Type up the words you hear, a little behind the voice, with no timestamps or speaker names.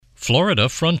Florida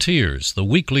Frontiers, the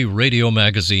weekly radio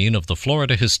magazine of the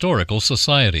Florida Historical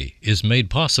Society, is made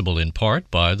possible in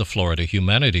part by the Florida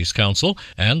Humanities Council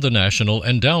and the National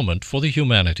Endowment for the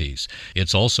Humanities.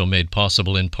 It's also made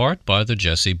possible in part by the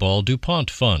Jesse Ball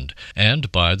DuPont Fund and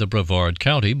by the Brevard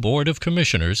County Board of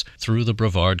Commissioners through the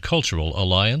Brevard Cultural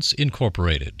Alliance,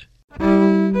 Incorporated.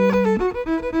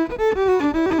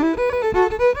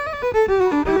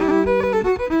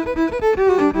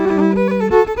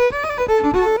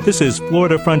 This is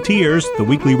Florida Frontiers, the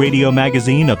weekly radio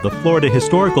magazine of the Florida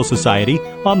Historical Society,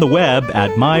 on the web at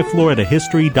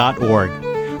myfloridahistory.org.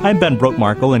 I'm Ben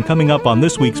Brookmarkle, and coming up on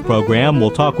this week's program,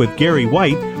 we'll talk with Gary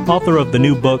White, author of the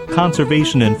new book,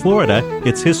 Conservation in Florida,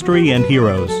 Its History and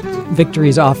Heroes.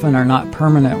 Victories often are not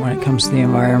permanent when it comes to the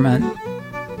environment.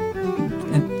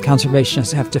 And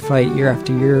conservationists have to fight year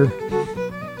after year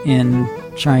in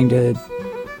trying to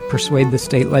persuade the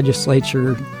state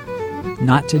legislature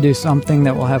not to do something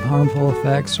that will have harmful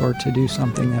effects or to do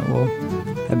something that will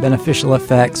have beneficial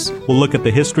effects. We'll look at the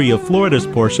history of Florida's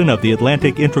portion of the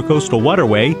Atlantic Intracoastal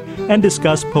Waterway and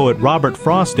discuss poet Robert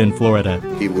Frost in Florida.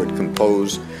 He would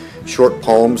compose short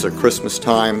poems at Christmas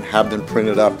time, have them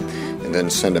printed up, and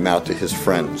then send them out to his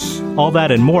friends. All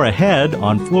that and more ahead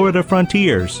on Florida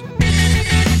Frontiers.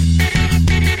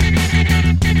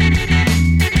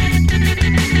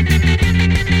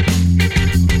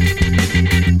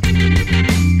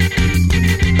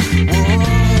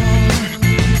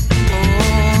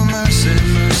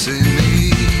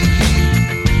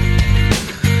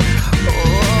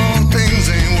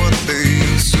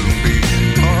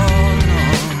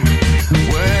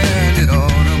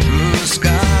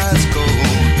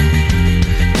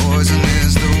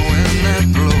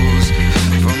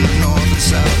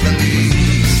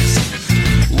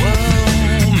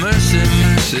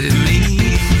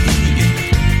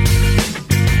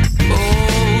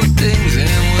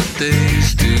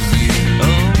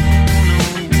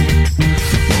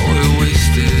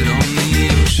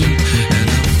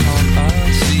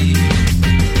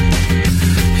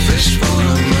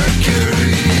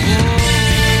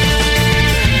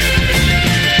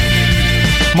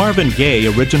 Marvin Gaye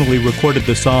originally recorded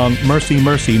the song Mercy,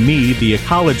 Mercy Me, The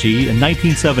Ecology in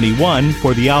 1971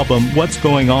 for the album What's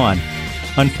Going On.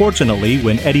 Unfortunately,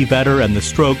 when Eddie Vedder and the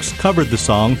Strokes covered the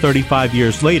song 35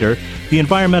 years later, the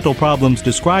environmental problems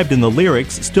described in the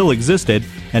lyrics still existed,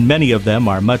 and many of them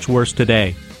are much worse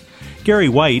today. Gary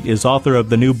White is author of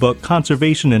the new book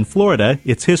Conservation in Florida,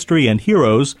 Its History and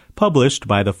Heroes, published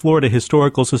by the Florida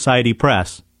Historical Society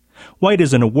Press. White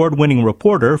is an award-winning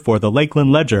reporter for the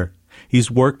Lakeland Ledger.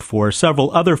 He's worked for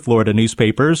several other Florida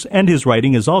newspapers, and his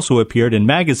writing has also appeared in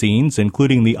magazines,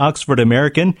 including the Oxford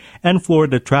American and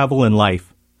Florida Travel and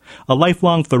Life. A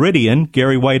lifelong Floridian,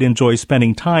 Gary White enjoys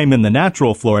spending time in the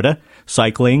natural Florida,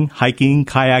 cycling, hiking,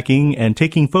 kayaking, and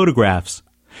taking photographs.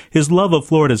 His love of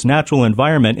Florida's natural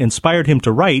environment inspired him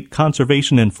to write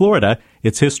Conservation in Florida,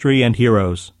 Its History and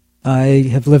Heroes. I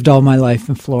have lived all my life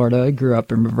in Florida. I grew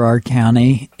up in Brevard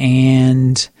County,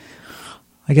 and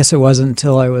I guess it wasn't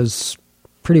until I was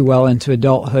pretty well into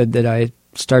adulthood that I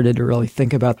started to really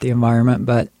think about the environment,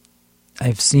 but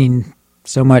I've seen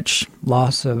so much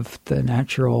loss of the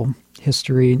natural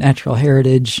history, natural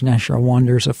heritage, natural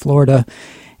wonders of Florida,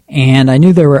 and I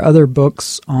knew there were other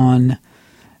books on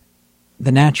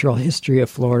the natural history of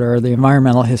Florida or the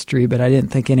environmental history, but I didn't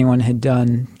think anyone had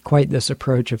done quite this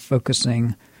approach of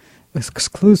focusing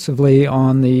exclusively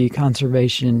on the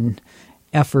conservation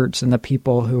efforts and the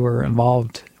people who were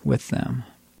involved with them.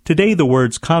 Today, the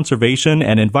words conservation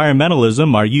and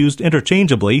environmentalism are used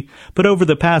interchangeably, but over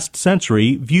the past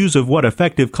century, views of what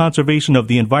effective conservation of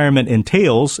the environment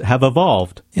entails have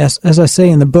evolved. Yes, as I say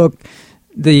in the book,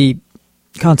 the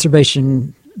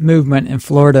conservation movement in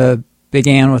Florida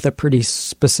began with a pretty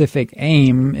specific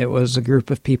aim. It was a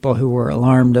group of people who were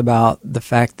alarmed about the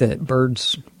fact that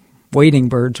wading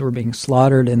birds were being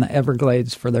slaughtered in the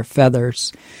Everglades for their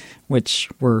feathers, which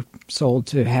were sold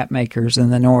to hat makers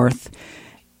in the north.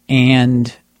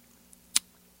 And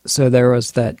so there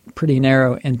was that pretty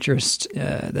narrow interest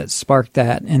that sparked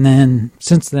that. And then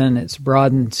since then, it's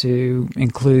broadened to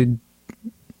include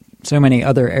so many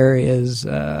other areas,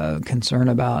 concern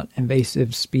about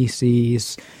invasive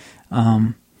species,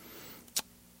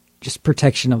 just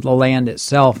protection of the land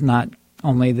itself, not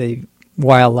only the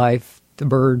wildlife, the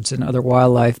birds and other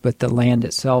wildlife, but the land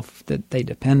itself that they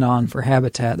depend on for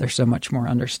habitat. There's so much more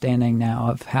understanding now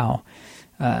of how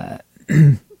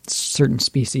certain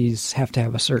species have to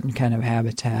have a certain kind of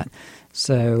habitat.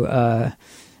 So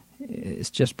it's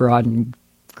just broadened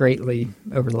greatly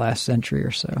over the last century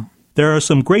or so. There are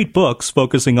some great books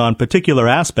focusing on particular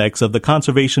aspects of the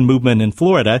conservation movement in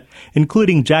Florida,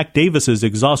 including Jack Davis's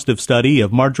exhaustive study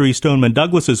of Marjory Stoneman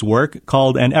Douglas's work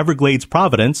called An Everglades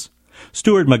Providence,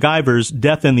 Stuart MacGyver's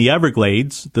Death in the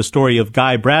Everglades, the story of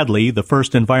Guy Bradley, the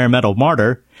first environmental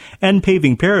martyr, and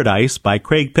Paving Paradise by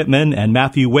Craig Pittman and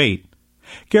Matthew Waite.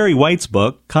 Gary White's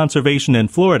book, Conservation in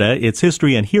Florida, Its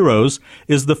History and Heroes,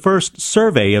 is the first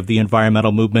survey of the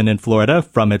environmental movement in Florida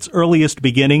from its earliest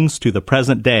beginnings to the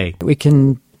present day. We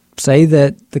can say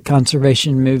that the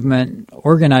conservation movement,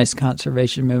 organized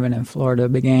conservation movement in Florida,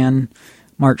 began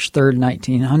March 3rd,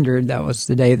 1900. That was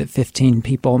the day that 15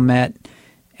 people met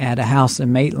at a house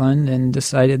in Maitland and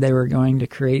decided they were going to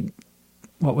create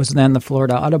what was then the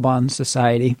Florida Audubon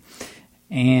Society.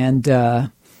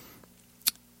 And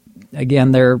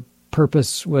again, their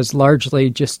purpose was largely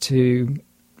just to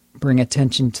bring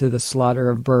attention to the slaughter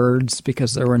of birds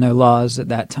because there were no laws at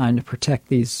that time to protect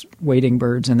these wading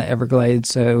birds in the Everglades.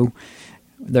 So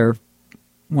one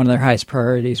of their highest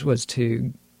priorities was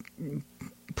to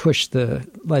push the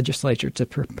legislature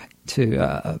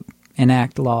to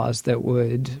enact laws that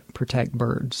would protect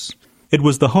birds. It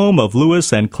was the home of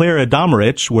Louis and Clara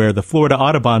Domerich, where the Florida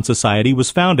Audubon Society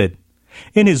was founded.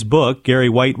 In his book, Gary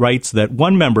White writes that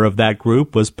one member of that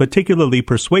group was particularly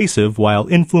persuasive while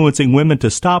influencing women to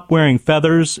stop wearing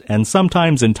feathers and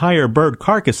sometimes entire bird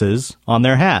carcasses on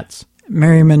their hats.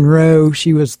 Mary Monroe,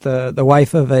 she was the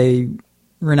wife of a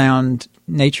renowned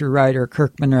nature writer,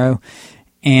 Kirk Monroe,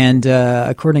 and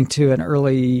according to an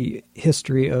early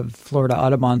history of Florida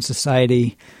Audubon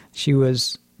Society, she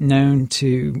was known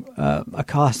to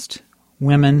accost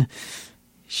women.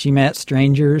 She met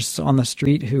strangers on the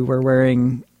street who were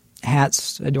wearing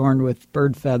hats adorned with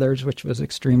bird feathers, which was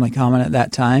extremely common at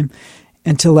that time,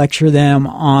 and to lecture them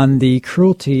on the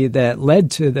cruelty that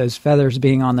led to those feathers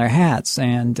being on their hats.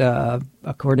 And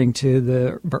according to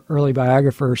the early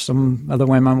biographers, some of the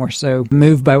women were so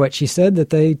moved by what she said that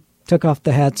they took off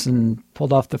the hats and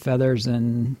pulled off the feathers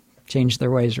and changed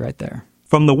their ways right there.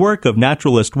 From the work of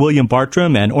naturalist William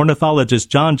Bartram and ornithologist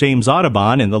John James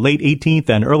Audubon in the late 18th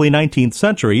and early 19th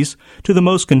centuries to the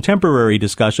most contemporary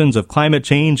discussions of climate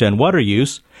change and water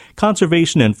use,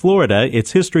 Conservation in Florida,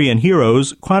 Its History and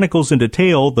Heroes chronicles in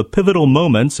detail the pivotal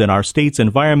moments in our state's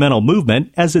environmental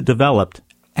movement as it developed.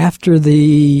 After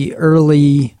the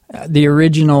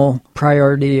original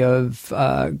priority of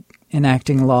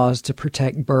enacting laws to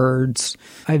protect birds,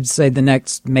 I'd say the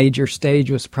next major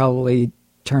stage was probably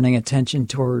turning attention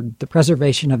toward the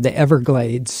preservation of the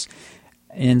Everglades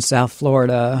in South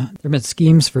Florida. There have been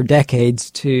schemes for decades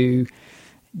to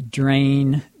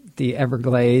drain the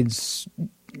Everglades.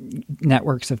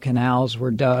 Networks of canals were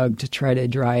dug to try to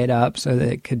dry it up so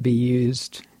that it could be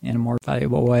used in a more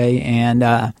valuable way.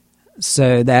 And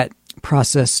so that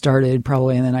process started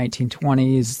probably in the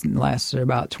 1920s and lasted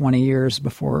about 20 years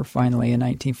before finally in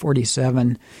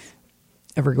 1947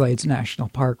 Everglades National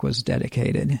Park was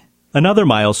dedicated. Another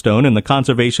milestone in the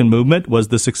conservation movement was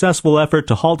the successful effort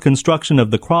to halt construction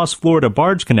of the Cross Florida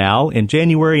Barge Canal in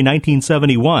January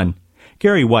 1971.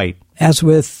 Gary White. As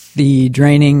with the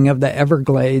draining of the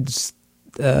Everglades,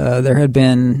 there had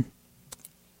been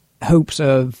hopes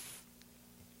of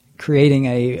creating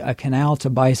a canal to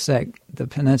bisect the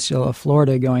peninsula of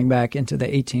Florida going back into the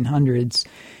 1800s.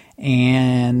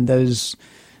 And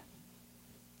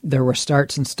there were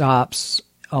starts and stops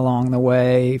along the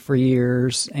way for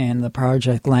years, and the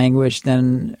project languished.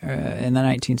 Then in the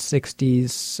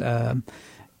 1960s,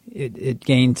 it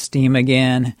gained steam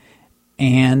again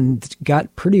and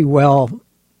got pretty well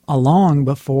along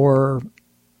before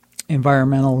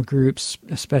environmental groups,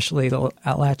 especially the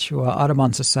Alachua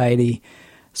Audubon Society,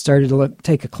 started to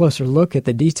take a closer look at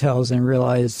the details and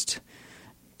realized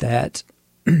that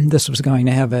this was going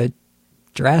to have a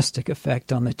drastic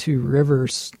effect on the two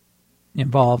rivers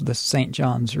involved, the St.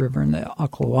 Johns River and the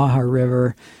Ocklawaha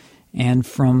River. And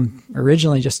from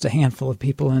originally just a handful of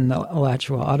people in the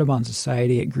Alachua Audubon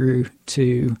Society, it grew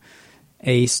to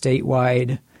a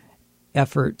statewide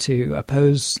effort to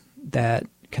oppose that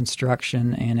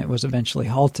construction, and it was eventually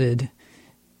halted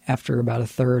after about a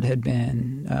third had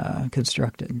been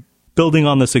constructed. Building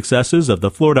on the successes of the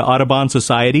Florida Audubon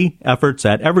Society, efforts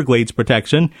at Everglades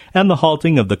protection, and the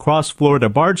halting of the Cross Florida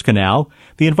Barge Canal,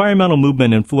 the environmental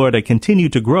movement in Florida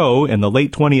continued to grow in the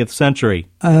late 20th century.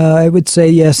 I would say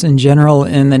yes, in general.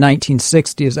 In the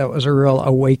 1960s, that was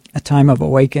a time of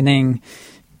awakening,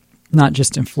 not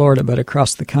just in Florida, but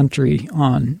across the country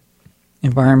on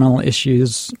environmental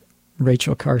issues.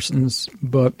 Rachel Carson's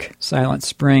book, Silent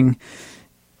Spring,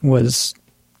 was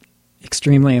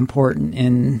extremely important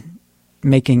in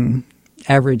making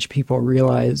average people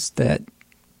realize that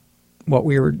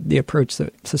the approach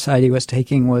that society was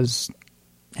taking was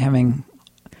having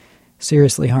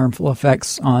seriously harmful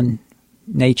effects on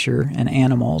nature and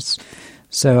animals.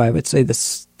 So I would say the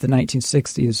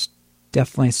 1960s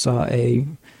definitely saw a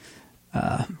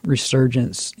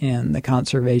resurgence in the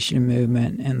conservation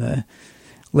movement, and the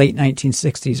late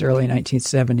 1960s, early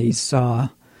 1970s saw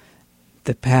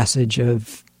the passage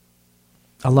of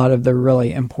a lot of the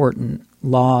really important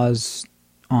laws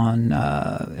on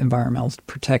environmental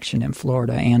protection in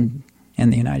Florida and in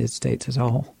the United States as a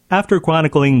whole. After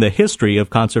chronicling the history of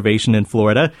conservation in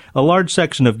Florida, a large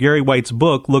section of Gary White's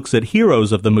book looks at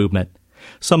heroes of the movement.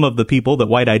 Some of the people that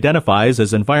White identifies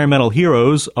as environmental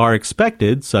heroes are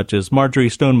expected, such as Marjorie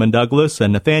Stoneman Douglas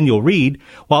and Nathaniel Reed,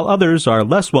 while others are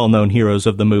less well-known heroes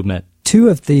of the movement. Two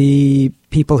of the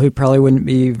people who probably wouldn't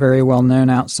be very well known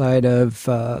outside of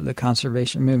the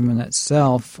conservation movement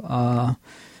itself,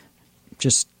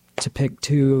 just to pick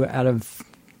two out of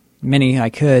many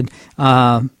I could,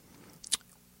 one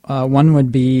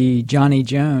would be Johnny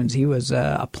Jones. He was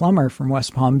a plumber from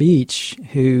West Palm Beach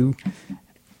who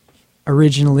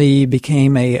originally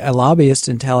became a lobbyist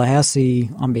in Tallahassee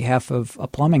on behalf of a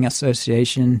plumbing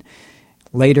association,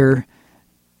 later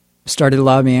started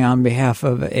lobbying on behalf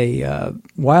of a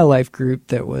wildlife group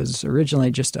that was originally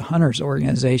just a hunters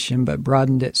organization but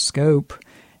broadened its scope.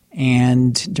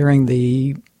 And during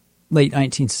the late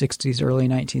 1960s, early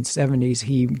 1970s,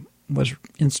 he was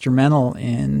instrumental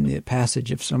in the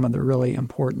passage of some of the really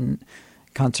important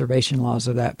conservation laws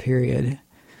of that period.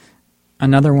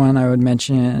 Another one I would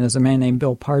mention is a man named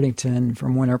Bill Partington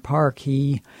from Winter Park.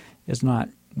 He is not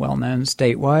well known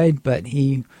statewide, but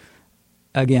he,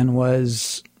 again,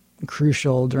 was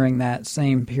crucial during that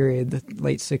same period, the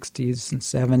late 60s and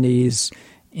 70s,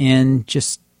 in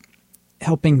just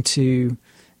helping to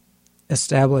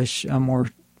establish a more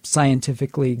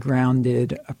scientifically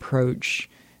grounded approach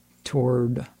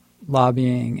toward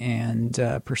lobbying and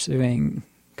pursuing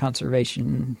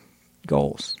conservation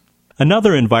goals.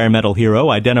 Another environmental hero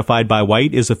identified by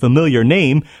White is a familiar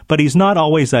name, but he's not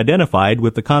always identified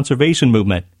with the conservation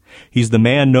movement. He's the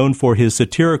man known for his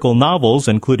satirical novels,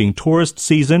 including Tourist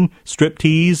Season,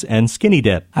 Striptease, and Skinny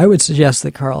Dip. I would suggest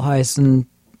that Carl Hiaasen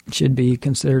should be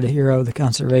considered a hero of the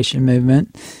conservation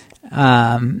movement.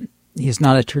 He's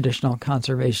not a traditional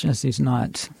conservationist. He's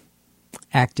not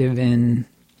active in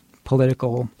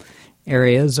political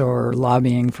areas or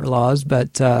lobbying for laws,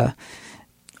 but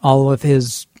all of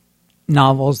his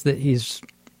novels that he's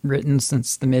written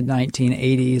since the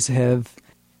mid-1980s have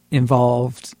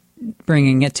involved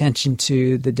bringing attention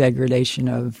to the degradation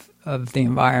of the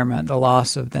environment, the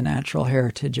loss of the natural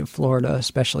heritage of Florida,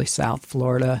 especially South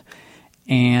Florida.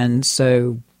 And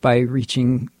so by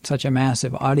reaching such a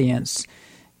massive audience,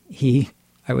 he,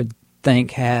 I would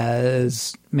think,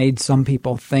 has made some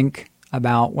people think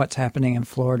about what's happening in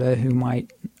Florida who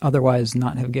might otherwise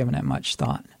not have given it much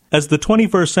thought. As the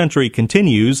 21st century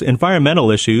continues, environmental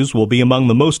issues will be among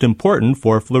the most important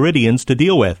for Floridians to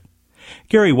deal with.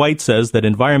 Gary White says that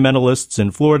environmentalists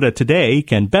in Florida today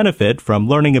can benefit from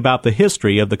learning about the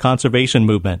history of the conservation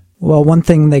movement. Well, one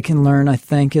thing they can learn, I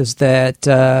think, is that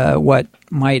what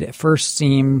might at first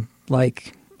seem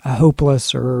like a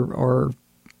hopeless or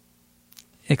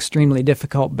extremely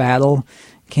difficult battle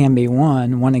can be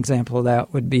won. One example of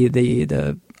that would be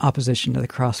the opposition to the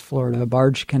Cross Florida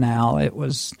Barge Canal. It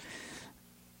was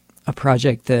a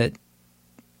project that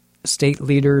state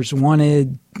leaders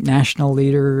wanted, national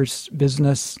leaders,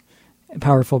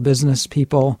 powerful business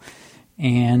people,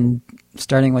 and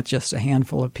starting with just a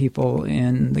handful of people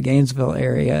in the Gainesville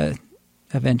area,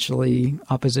 eventually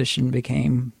opposition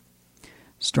became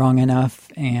strong enough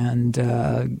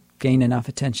and gained enough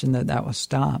attention that was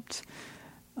stopped.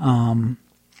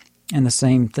 And the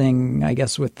same thing, I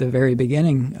guess, with the very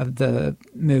beginning of the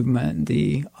movement,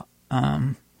 the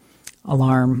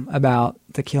alarm about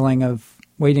the killing of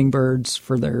wading birds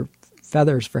for their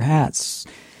feathers for hats.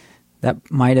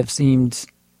 That might have seemed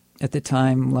at the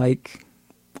time like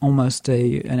almost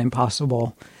an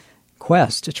impossible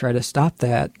quest to try to stop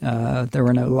that. There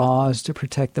were no laws to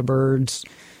protect the birds.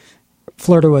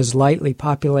 Florida was lightly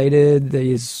populated.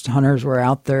 These hunters were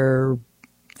out there,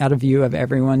 out of view of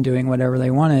everyone, doing whatever they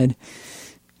wanted.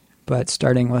 But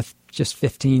starting with just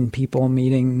 15 people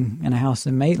meeting in a house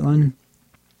in Maitland,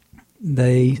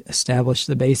 they established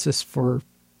the basis for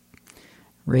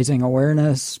raising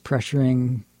awareness,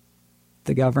 pressuring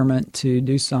the government to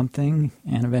do something,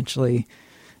 and eventually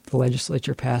the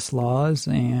legislature passed laws,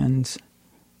 and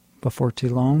before too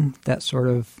long, that sort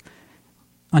of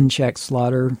unchecked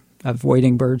slaughter of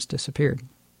wading birds disappeared.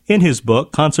 In his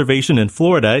book, Conservation in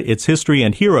Florida, Its History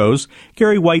and Heroes,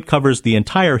 Gary White covers the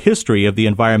entire history of the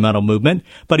environmental movement,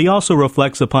 but he also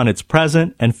reflects upon its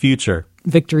present and future.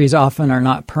 Victories often are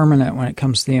not permanent when it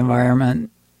comes to the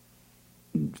environment.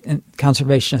 And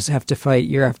conservationists have to fight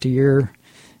year after year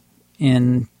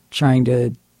in trying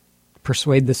to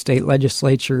persuade the state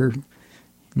legislature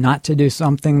not to do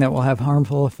something that will have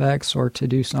harmful effects or to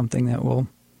do something that will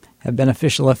have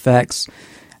beneficial effects.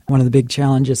 One of the big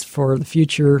challenges for the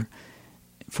future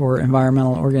for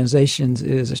environmental organizations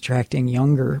is attracting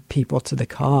younger people to the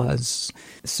cause.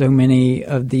 So many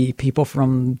of the people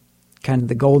from kind of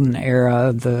the golden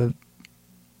era, the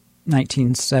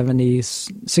 1970s,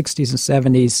 60s,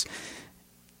 and 70s,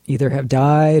 either have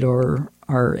died or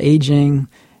are aging.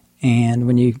 And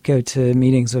when you go to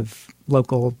meetings of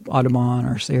local Audubon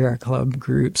or Sierra Club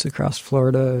groups across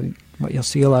Florida, what you'll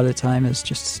see a lot of the time is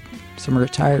just some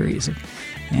retirees.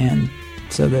 And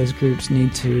so those groups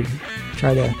need to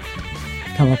try to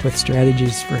come up with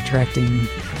strategies for attracting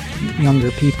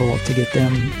younger people to get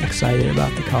them excited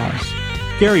about the cause.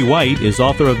 Gary White is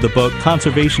author of the book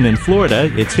Conservation in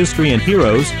Florida, Its History and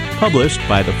Heroes, published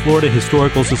by the Florida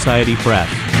Historical Society Press.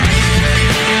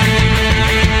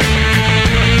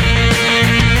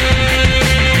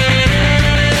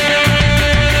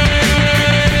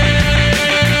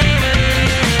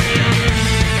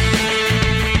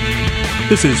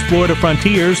 This is Florida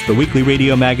Frontiers, the weekly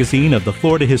radio magazine of the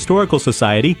Florida Historical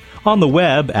Society, on the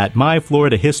web at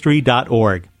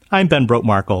myfloridahistory.org. I'm Ben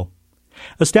Brotemarkle.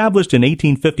 Established in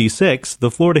 1856, the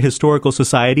Florida Historical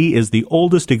Society is the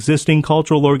oldest existing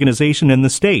cultural organization in the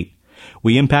state.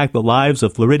 We impact the lives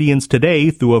of Floridians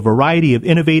today through a variety of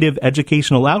innovative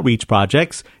educational outreach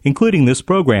projects, including this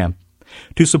program.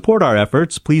 To support our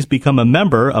efforts, please become a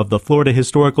member of the Florida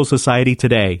Historical Society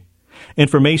today.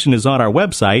 Information is on our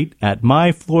website at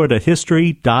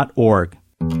myfloridahistory.org.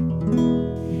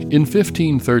 In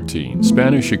 1513,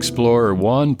 Spanish explorer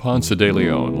Juan Ponce de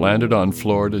Leon landed on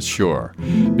Florida's shore,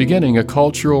 beginning a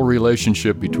cultural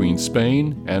relationship between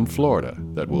Spain and Florida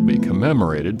that will be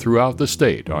commemorated throughout the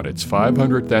state on its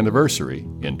 500th anniversary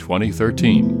in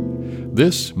 2013.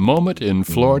 This moment in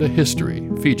Florida history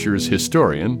features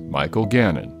historian Michael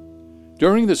Gannon.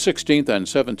 During the 16th and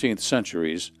 17th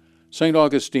centuries, St.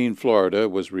 Augustine, Florida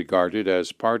was regarded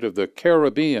as part of the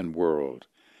Caribbean world.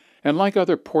 And like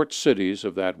other port cities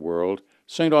of that world,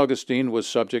 St. Augustine was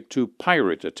subject to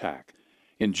pirate attack.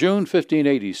 In June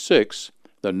 1586,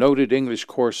 the noted English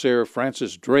corsair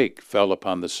Francis Drake fell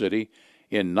upon the city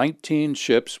in 19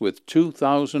 ships with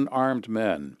 2,000 armed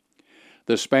men.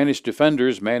 The Spanish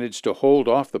defenders managed to hold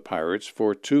off the pirates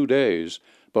for 2 days,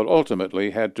 but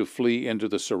ultimately had to flee into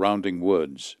the surrounding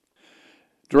woods.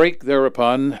 Drake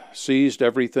thereupon seized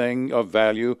everything of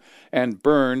value and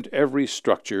burned every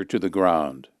structure to the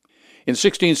ground. In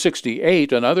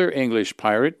 1668, another English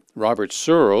pirate, Robert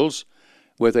Searles,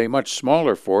 with a much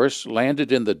smaller force,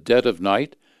 landed in the dead of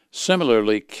night,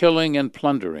 similarly killing and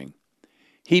plundering.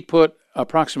 He put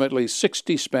approximately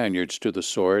 60 Spaniards to the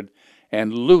sword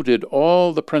and looted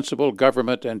all the principal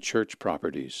government and church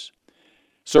properties.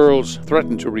 Searles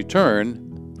threatened to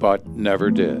return, but never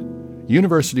did.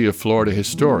 University of Florida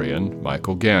historian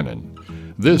Michael Gannon.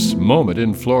 This moment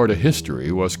in Florida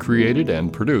history was created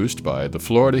and produced by the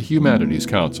Florida Humanities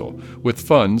Council with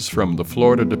funds from the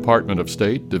Florida Department of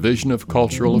State Division of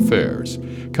Cultural Affairs,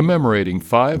 commemorating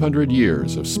 500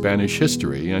 years of Spanish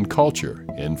history and culture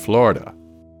in Florida.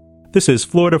 This is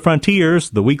Florida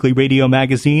Frontiers, the weekly radio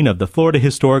magazine of the Florida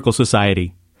Historical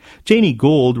Society. Janie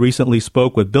Gould recently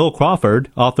spoke with Bill Crawford,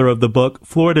 author of the book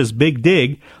Florida's Big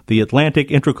Dig, the Atlantic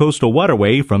Intracoastal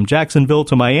Waterway from Jacksonville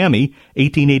to Miami,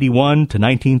 1881 to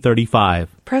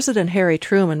 1935. President Harry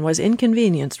Truman was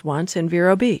inconvenienced once in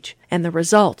Vero Beach, and the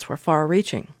results were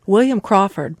far-reaching. William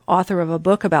Crawford, author of a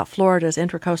book about Florida's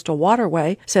Intracoastal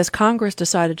Waterway, says Congress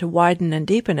decided to widen and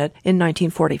deepen it in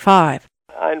 1945.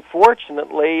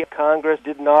 Unfortunately, Congress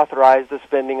didn't authorize the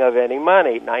spending of any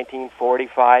money.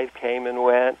 1945 came and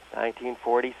went,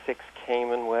 1946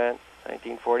 came and went,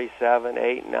 1947,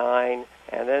 8, 9,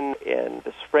 and then in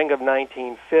the spring of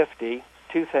 1950,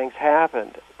 two things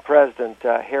happened. President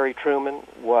Harry Truman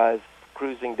was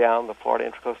cruising down the Florida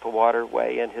Intracoastal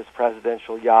Waterway in his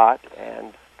presidential yacht,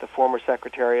 and the former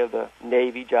Secretary of the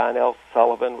Navy, John L.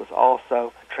 Sullivan, was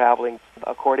also traveling.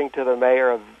 According to the mayor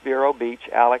of Vero Beach,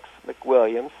 Alex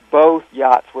McWilliams, both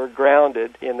yachts were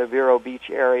grounded in the Vero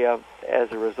Beach area.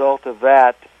 As a result of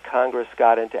that, Congress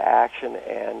got into action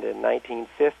and in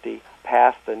 1950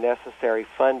 passed the necessary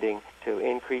funding to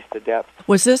increase the depth.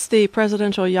 Was this the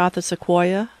presidential yacht, the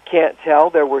Sequoia? Can't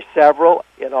tell. There were several.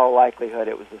 In all likelihood,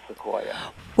 it was the Sequoia.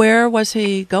 Where was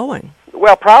he going?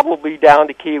 Well, probably down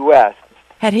to Key West.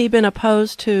 Had he been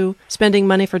opposed to spending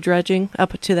money for dredging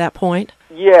up to that point?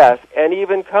 Yes, and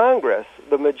even Congress,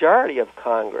 the majority of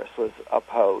Congress was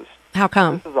opposed. How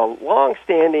come? This is a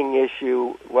long-standing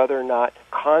issue, whether or not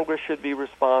Congress should be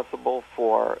responsible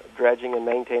for dredging and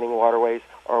maintaining waterways,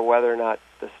 or whether or not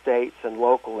the states and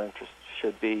local interests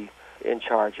should be in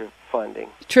charge of funding.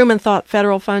 Truman thought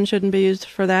federal funds shouldn't be used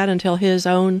for that until his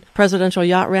own presidential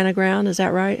yacht ran aground, is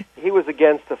that right? He was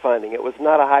against the funding. It was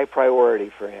not a high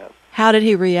priority for him. How did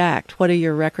he react? What do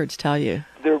your records tell you?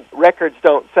 The records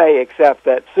don't say, except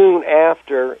that soon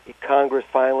after Congress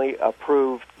finally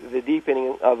approved the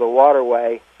deepening of the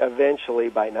waterway, eventually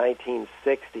by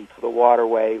 1960, the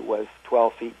waterway was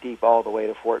 12 feet deep all the way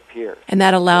to Fort Pierce. And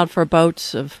that allowed for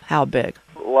boats of how big?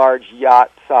 Large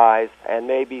yacht size and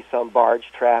maybe some barge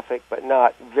traffic, but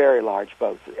not very large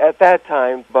boats. At that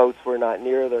time, boats were not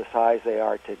near the size they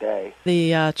are today.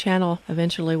 The channel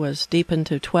eventually was deepened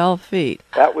to 12 feet.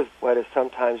 That was what is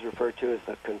sometimes referred to as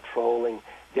the controlling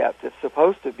depth. It's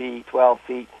supposed to be 12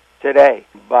 feet today,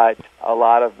 but a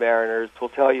lot of mariners will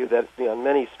tell you that on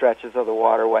many stretches of the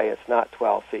waterway it's not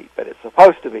 12 feet, but it's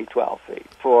supposed to be 12 feet.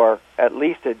 For at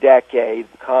least a decade,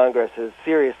 Congress has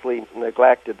seriously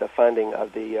neglected the funding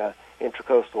of the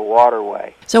Intracoastal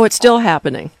Waterway. So it's still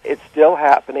happening? It's still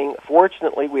happening.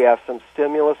 Fortunately, we have some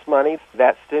stimulus money.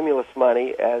 That stimulus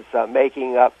money is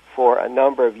making up for a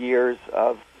number of years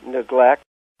of neglect.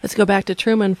 Let's go back to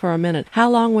Truman for a minute. How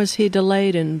long was he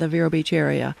delayed in the Vero Beach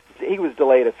area? He was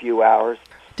delayed a few hours.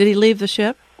 Did he leave the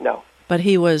ship? No. But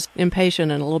he was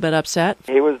impatient and a little bit upset?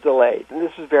 He was delayed. And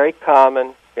this was very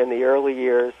common in the early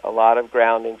years, a lot of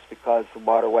groundings because the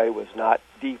waterway was not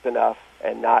deep enough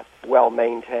and not well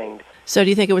maintained. So do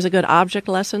you think it was a good object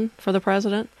lesson for the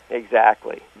president?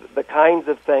 Exactly. The kinds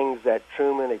of things that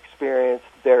Truman experienced,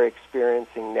 they're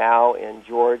experiencing now in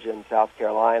Georgia and South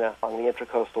Carolina on the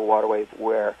Intracoastal Waterway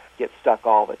where it gets stuck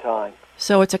all the time.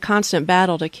 So it's a constant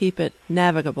battle to keep it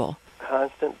navigable.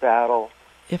 Constant battle.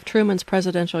 If Truman's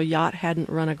presidential yacht hadn't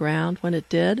run aground when it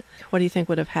did, what do you think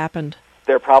would have happened?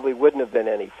 There probably wouldn't have been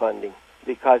any funding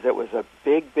because it was a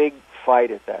big, big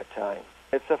fight at that time.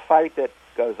 It's a fight that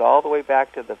goes all the way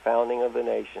back to the founding of the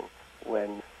nation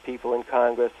when people in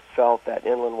Congress felt that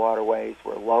inland waterways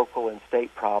were local and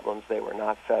state problems. They were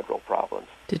not federal problems.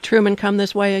 Did Truman come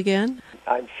this way again?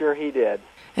 I'm sure he did.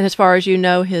 And as far as you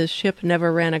know, his ship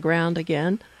never ran aground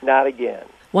again? Not again.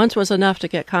 Once was enough to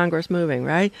get Congress moving,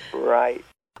 right? Right.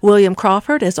 William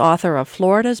Crawford is author of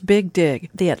Florida's Big Dig,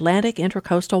 the Atlantic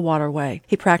Intracoastal Waterway.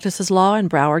 He practices law in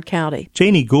Broward County.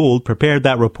 Janie Gould prepared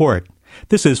that report.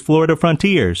 This is Florida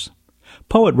Frontiers.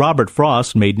 Poet Robert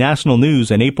Frost made national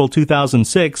news in April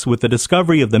 2006 with the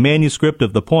discovery of the manuscript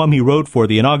of the poem he wrote for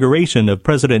the inauguration of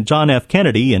President John F.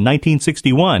 Kennedy in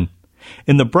 1961.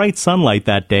 In the bright sunlight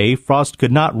that day, Frost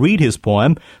could not read his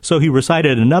poem, so he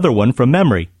recited another one from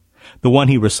memory. The one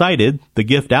he recited, The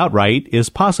Gift Outright, is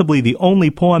possibly the only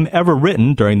poem ever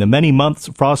written during the many months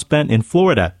Frost spent in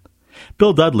Florida.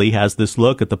 Bill Dudley has this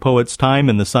look at the poet's time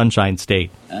in the Sunshine State.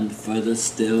 And further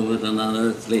still at an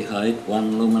unearthly height,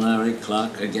 one luminary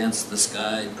clock against the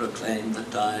sky proclaimed the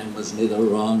time was neither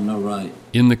wrong nor right.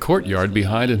 In the courtyard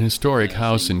behind an historic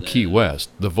house in Key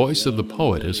West, the voice of the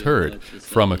poet is heard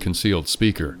from a concealed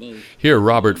speaker. Here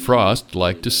Robert Frost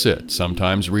liked to sit,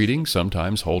 sometimes reading,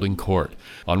 sometimes holding court.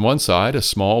 On one side, a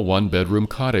small one-bedroom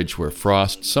cottage where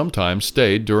Frost sometimes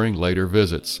stayed during later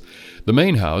visits. The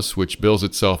main house, which bills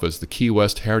itself as the Key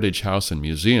West Heritage House and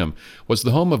Museum, was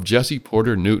the home of Jessie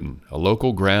Porter Newton, a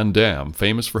local grande dame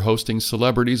famous for hosting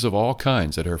celebrities of all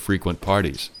kinds at her frequent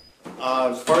parties.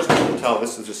 As far as we can tell,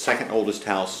 this is the second oldest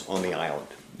house on the island.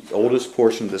 The oldest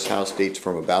portion of this house dates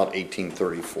from about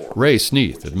 1834. Ray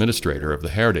Sneath, administrator of the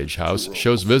Heritage House,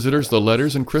 shows visitors the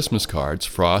letters and Christmas cards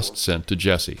Frost sent to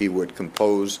Jessie. He would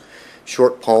compose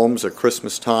short poems at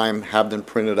Christmas time, have them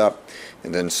printed up,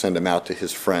 and then send them out to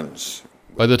his friends.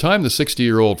 By the time the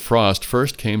 60-year-old Frost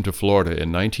first came to Florida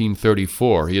in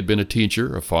 1934, he had been a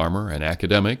teacher, a farmer, an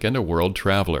academic, and a world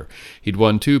traveler. He'd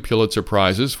won 2 Pulitzer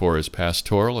Prizes for his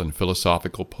pastoral and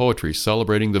philosophical poetry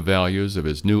celebrating the values of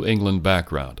his New England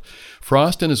background.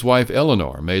 Frost and his wife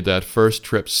Eleanor made that first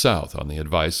trip south on the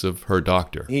advice of her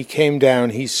doctor. He came down,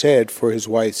 he said, for his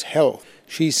wife's health.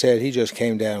 She said he just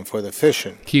came down for the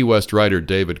fishing. Key West writer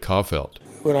David Caufelt.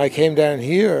 When I came down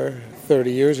here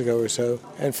 30 years ago or so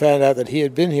and found out that he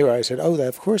had been here, I said, oh,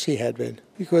 of course he had been,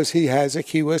 because he has a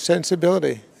Key West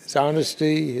sensibility. his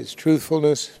honesty, his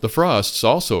truthfulness. The Frosts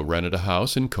also rented a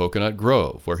house in Coconut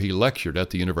Grove, where he lectured at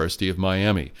the University of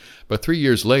Miami. But 3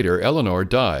 years later, Eleanor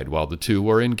died while the two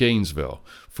were in Gainesville.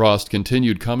 Frost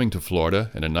continued coming to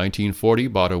Florida, and in 1940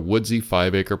 bought a woodsy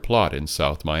 5-acre plot in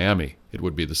South Miami. It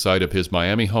would be the site of his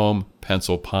Miami home,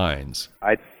 Pencil Pines.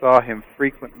 I saw him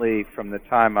frequently from the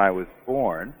time I was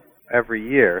born, every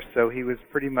year, so he was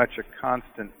pretty much a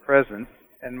constant presence.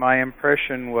 And my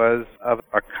impression was of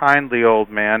a kindly old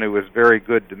man who was very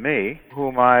good to me,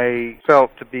 whom I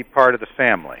felt to be part of the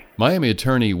family. Miami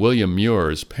attorney William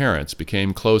Muir's parents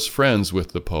became close friends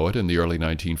with the poet in the early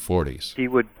 1940s. He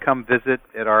would come visit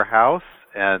at our house,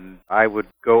 and I would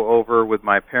go over with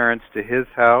my parents to his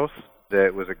house.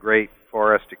 It was a great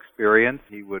forest experience.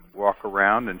 He would walk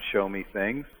around and show me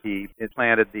things. He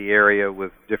planted the area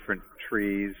with different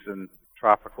trees and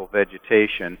tropical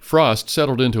vegetation. Frost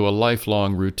settled into a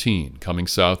lifelong routine, coming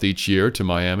south each year to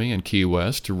Miami and Key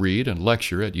West to read and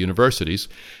lecture at universities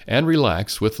and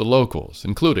relax with the locals,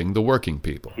 including the working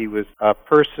people. He was a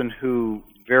person who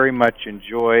very much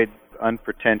enjoyed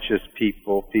unpretentious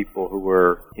people who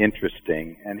were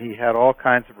interesting, and he had all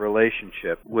kinds of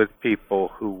relationships with people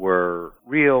who were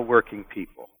real working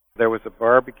people. There was a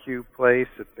barbecue place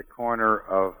at the corner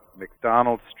of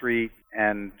McDonald Street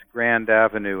and Grand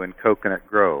Avenue in Coconut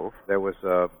Grove. There was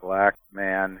a black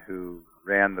man who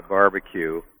ran the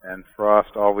barbecue, and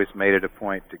Frost always made it a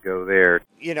point to go there.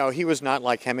 You know, he was not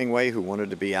like Hemingway, who wanted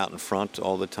to be out in front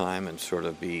all the time and sort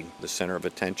of be the center of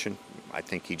attention. I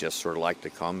think he just sort of liked to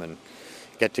come and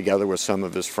get together with some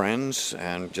of his friends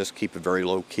and just keep it very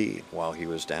low-key while he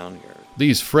was down here.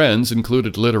 These friends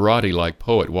included literati like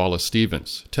poet Wallace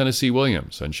Stevens, Tennessee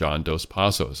Williams, and John Dos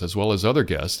Passos, as well as other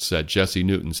guests at Jessie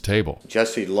Newton's table.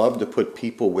 Jessie loved to put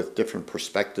people with different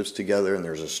perspectives together, and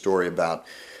there's a story about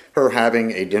her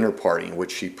having a dinner party in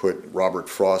which she put Robert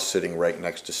Frost sitting right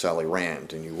next to Sally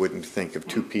Rand, and you wouldn't think of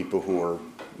two people who were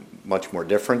much more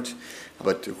different,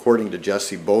 but according to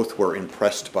Jessie, both were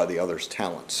impressed by the other's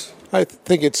talents. I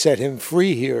think it set him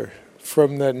free here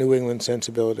from that New England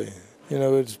sensibility. You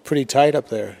know, it's pretty tight up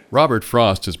there. Robert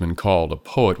Frost has been called a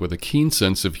poet with a keen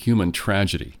sense of human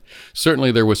tragedy.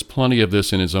 Certainly there was plenty of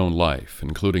this in his own life,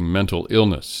 including mental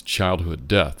illness, childhood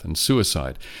death, and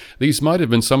suicide. These might have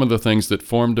been some of the things that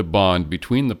formed a bond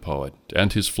between the poet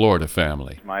and his Florida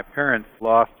family. My parents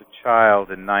lost a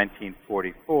child in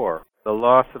 1944. The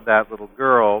loss of that little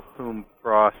girl, whom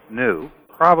Frost knew,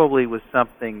 probably was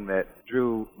something that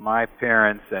drew my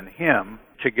parents and him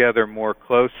together more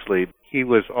closely. He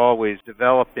was always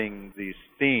developing these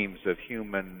themes of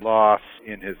human loss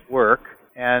in his work,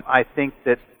 and I think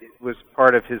that it was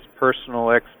part of his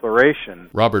personal exploration.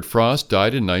 Robert Frost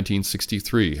died in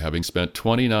 1963, having spent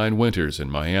 29 winters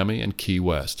in Miami and Key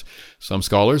West. Some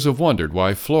scholars have wondered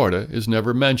why Florida is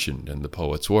never mentioned in the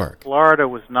poet's work. Florida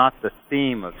was not the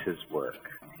theme of his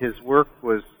work. His work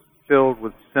was filled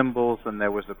with symbols, and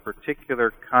there was a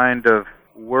particular kind of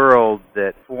world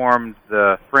that formed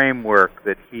the framework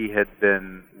that he had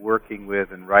been working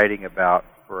with and writing about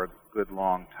for a good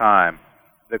long time.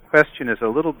 The question is a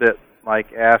little bit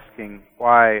like asking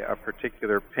why a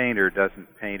particular painter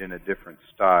doesn't paint in a different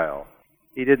style.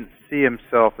 He didn't see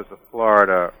himself as a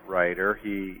Florida writer.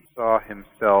 He saw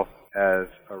himself as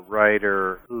a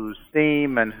writer whose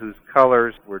theme and whose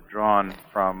colors were drawn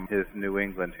from his New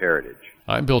England heritage.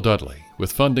 I'm Bill Dudley.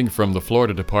 With funding from the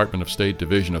Florida Department of State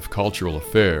Division of Cultural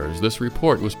Affairs, this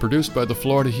report was produced by the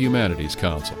Florida Humanities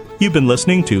Council. You've been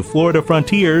listening to Florida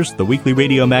Frontiers, the weekly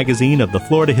radio magazine of the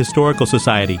Florida Historical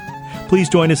Society. Please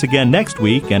join us again next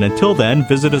week, and until then,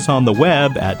 visit us on the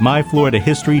web at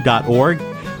myfloridahistory.org.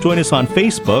 Join us on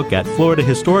Facebook at Florida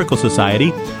Historical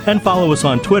Society, and follow us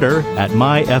on Twitter at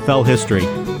MyFLHistory.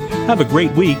 Have a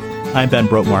great week. I'm Ben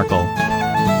Brotemarkle.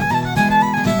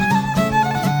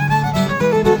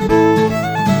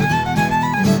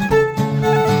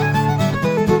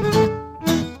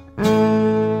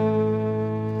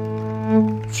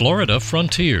 Florida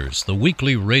Frontiers, the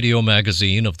weekly radio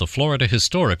magazine of the Florida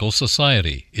Historical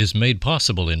Society, is made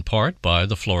possible in part by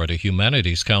the Florida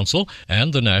Humanities Council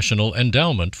and the National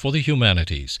Endowment for the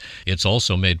Humanities. It's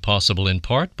also made possible in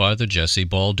part by the Jessie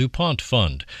Ball DuPont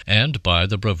Fund and by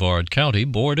the Brevard County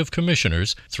Board of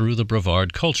Commissioners through the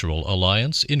Brevard Cultural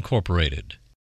Alliance, Incorporated.